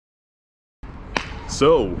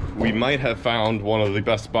So, we might have found one of the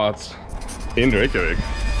best spots in Reykjavik.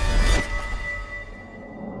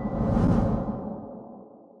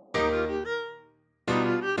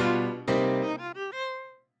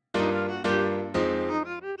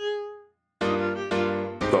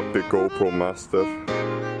 The big GoPro master.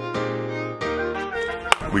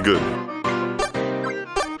 We good.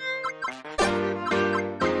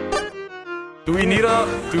 Do we need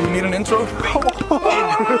an intro?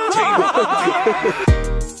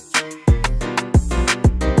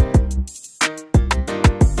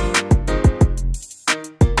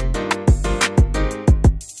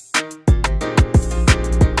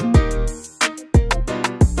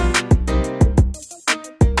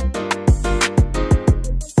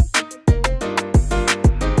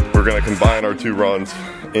 We're gonna combine our two runs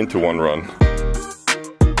into one run.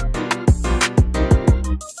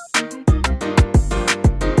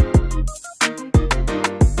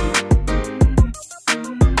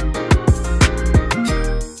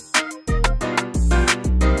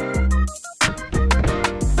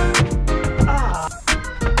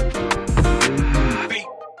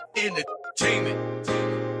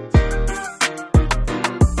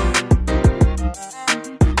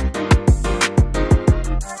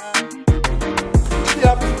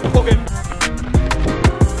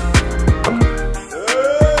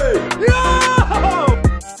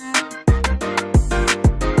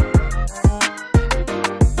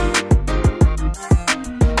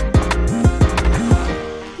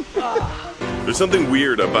 There's something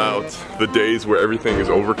weird about the days where everything is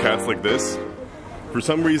overcast like this. For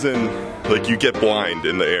some reason, like you get blind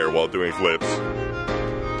in the air while doing flips.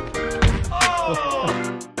 Oh!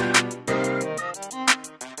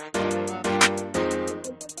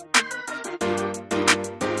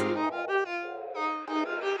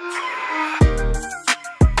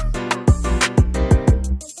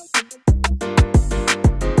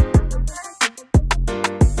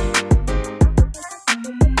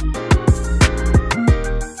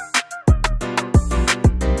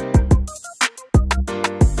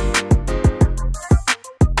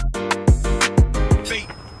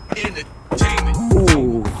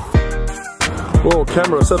 Whoa,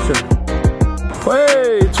 camera reception.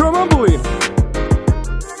 Hey, trampoline!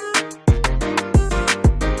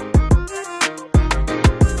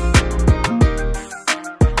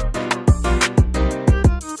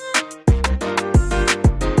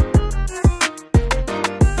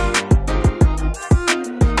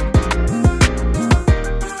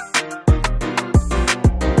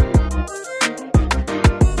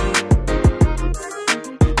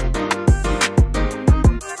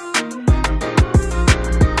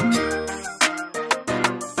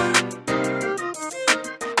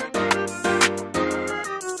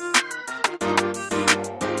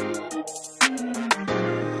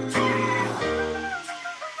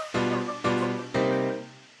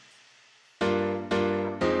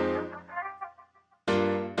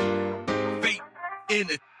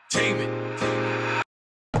 Entertainment.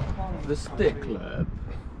 The Stick Club.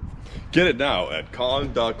 Get it now at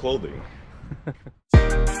con.clothing.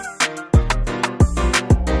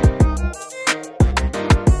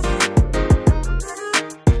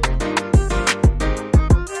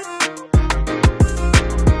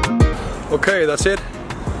 Okay, that's it.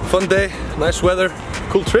 Fun day, nice weather,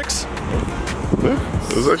 cool tricks. Yeah,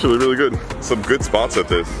 this is actually really good. Some good spots at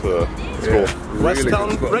this. It's cool. West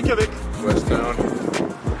Town, Reykjavik. West Town.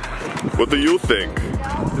 What do you think?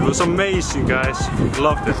 It was amazing, guys.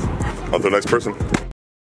 Loved it. On to the next person.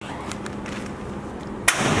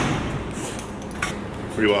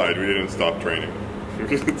 We lied, we didn't stop training. We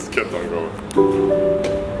just kept on going.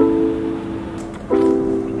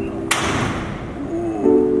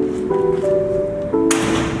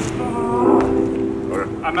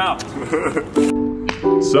 I'm out.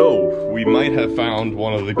 So, we might have found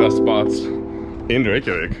one of the best spots in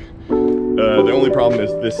Reykjavik. The only problem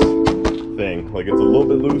is this thing. Like, it's a little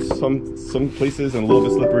bit loose some places and a little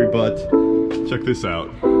bit slippery, but check this out.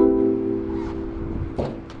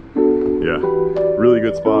 Yeah, really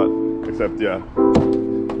good spot, except yeah,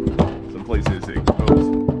 some places it goes.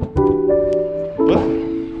 But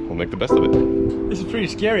we'll make the best of it. This is pretty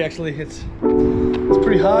scary actually. It's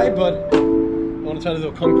pretty high, but I want to try to do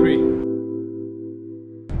a concrete.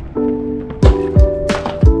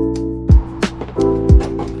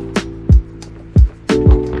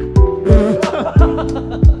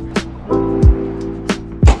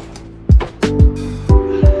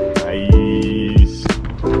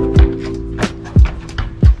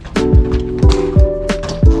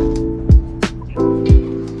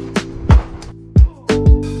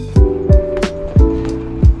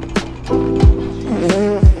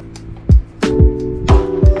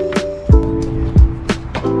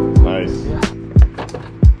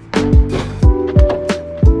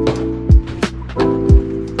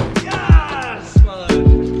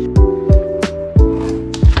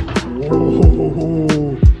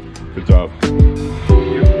 Good job.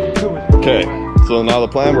 Okay, so now the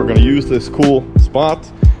plan, we're gonna use this cool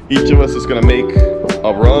spot. Each of us is gonna make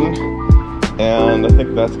a run, and I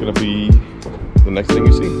think that's gonna be the next thing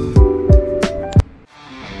you see.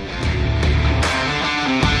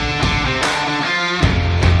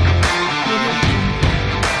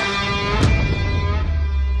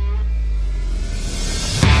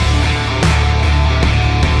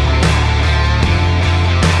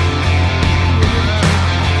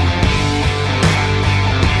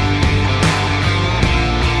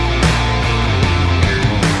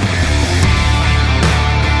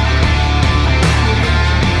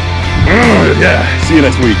 Yeah, see you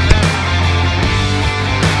next week.